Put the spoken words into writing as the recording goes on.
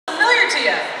to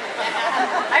you.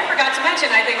 I forgot to mention,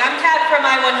 I think I'm Kat from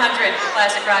I-100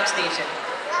 Classic Rock Station.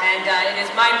 And it is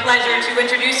my pleasure to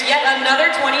introduce yet another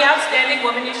 20 outstanding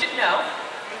woman you should know.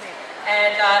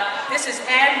 And this is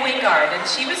Wingard, and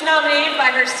she was nominated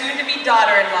by her soon-to-be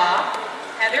daughter-in-law,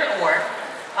 Heather Orr.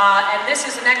 And this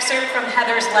is an excerpt from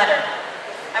Heather's letter.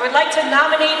 I would like to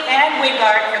nominate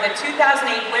Wingard for the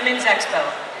 2008 Women's Expo.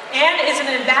 Anne is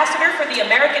an ambassador for the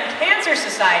American Cancer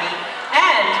Society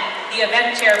and the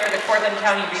event chair for the Cortland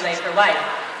County Relay for Life.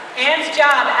 Anne's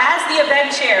job as the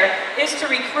event chair is to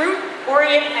recruit,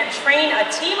 orient, and train a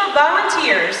team of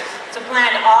volunteers to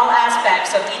plan all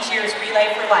aspects of each year's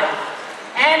Relay for Life.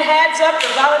 Anne heads up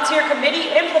the volunteer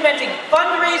committee implementing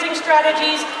fundraising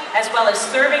strategies as well as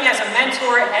serving as a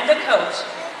mentor and a coach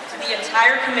to the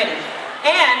entire committee.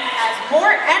 Anne has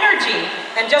more energy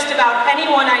than just about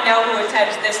anyone I know who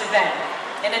attends this event.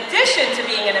 In addition to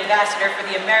being an ambassador for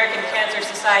the American Cancer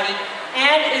Society,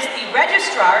 Anne is the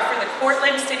registrar for the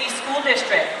Cortland City School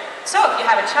District. So if you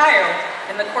have a child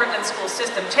in the Cortland school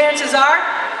system, chances are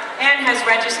Anne has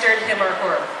registered him or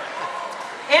her.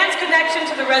 Anne's connection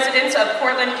to the residents of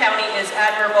Cortland County is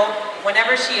admirable.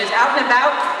 Whenever she is out and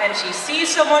about and she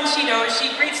sees someone she knows, she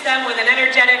greets them with an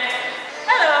energetic,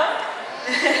 "Hello."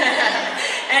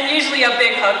 And usually a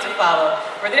big hug to follow.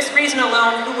 For this reason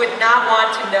alone, who would not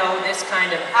want to know this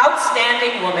kind of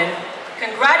outstanding woman?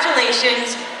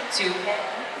 Congratulations to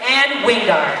Anne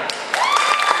Wingard.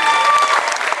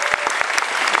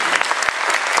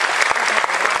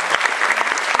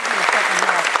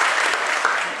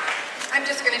 I'm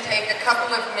just going to take a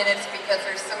couple of minutes because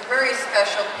there's some very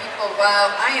special people.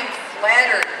 While I am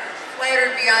flattered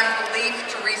beyond belief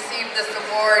to receive this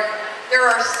award, there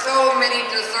are so many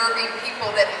deserving people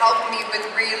that helped me with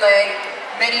Relay.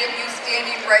 Many of you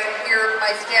standing right here,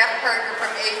 my staff partner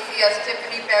from ACS,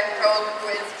 Tiffany Bechtold,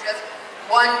 who is just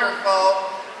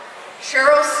wonderful.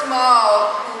 Cheryl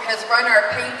Small, who has run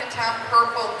our Paint the Town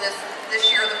Purple this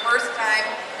year the first time.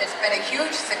 It's been a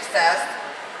huge success.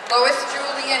 Lois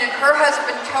Julian and her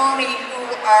husband Tony, who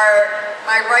are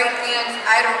my right hands.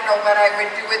 I don't know what I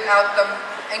would do without them.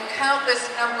 And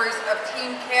countless numbers of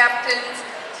team captains,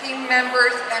 team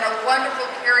members, and a wonderful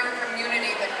caring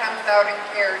community that comes out and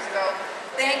cares. So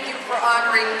thank you for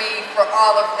honoring me for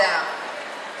all of them.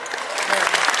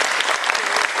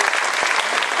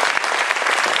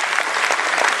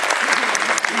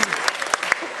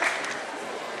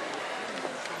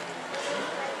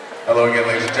 Hello again,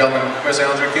 ladies and gentlemen. Chris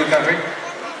Alger, Q Country.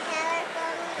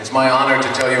 It's my honor to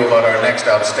tell you about our next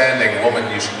outstanding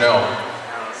woman you should know.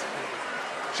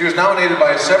 She was nominated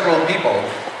by several people,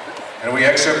 and we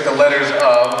excerpt the letters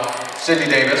of Cindy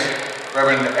Davis,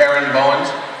 Reverend Aaron Bowens,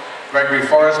 Gregory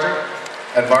Forrester,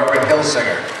 and Barbara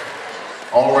Hilsinger,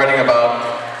 all writing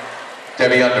about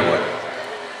Debbie Underwood.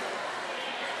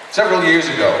 Several years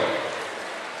ago,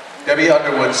 Debbie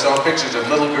Underwood saw pictures of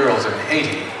little girls in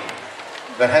Haiti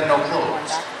that had no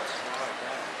clothes.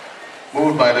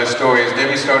 Moved by their stories,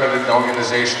 Debbie started an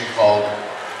organization called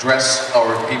Dress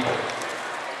Our People.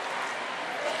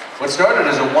 What started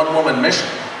as a one-woman mission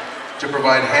to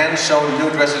provide hand-sewn new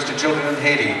dresses to children in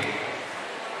Haiti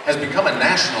has become a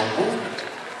national movement.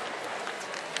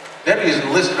 Debbie has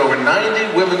enlisted over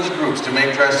 90 women's groups to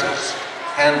make dresses,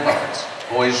 hand pockets,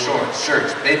 boys' shorts,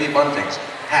 shirts, baby buntings,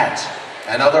 hats,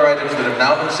 and other items that have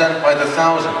now been sent by the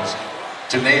thousands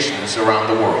to nations around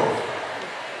the world.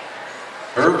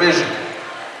 Her vision,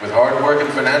 with hard work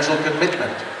and financial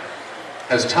commitment,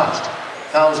 has touched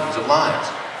thousands of lives.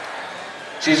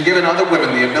 She's given other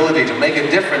women the ability to make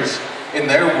a difference in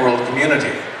their world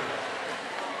community.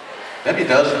 Debbie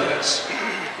does this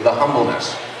with a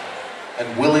humbleness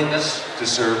and willingness to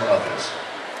serve others.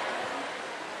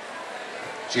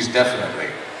 She's definitely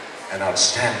an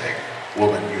outstanding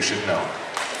woman you should know.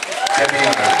 Debbie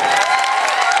Underwood.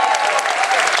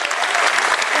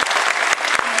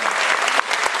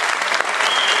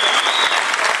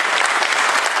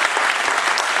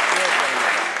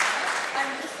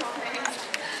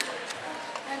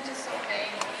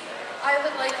 I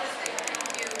would like to say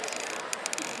thank you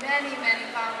to many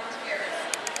volunteers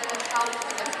that have helped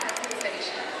with this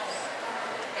organization.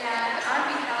 And on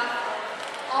behalf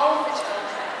of all of the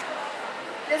children,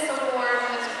 this award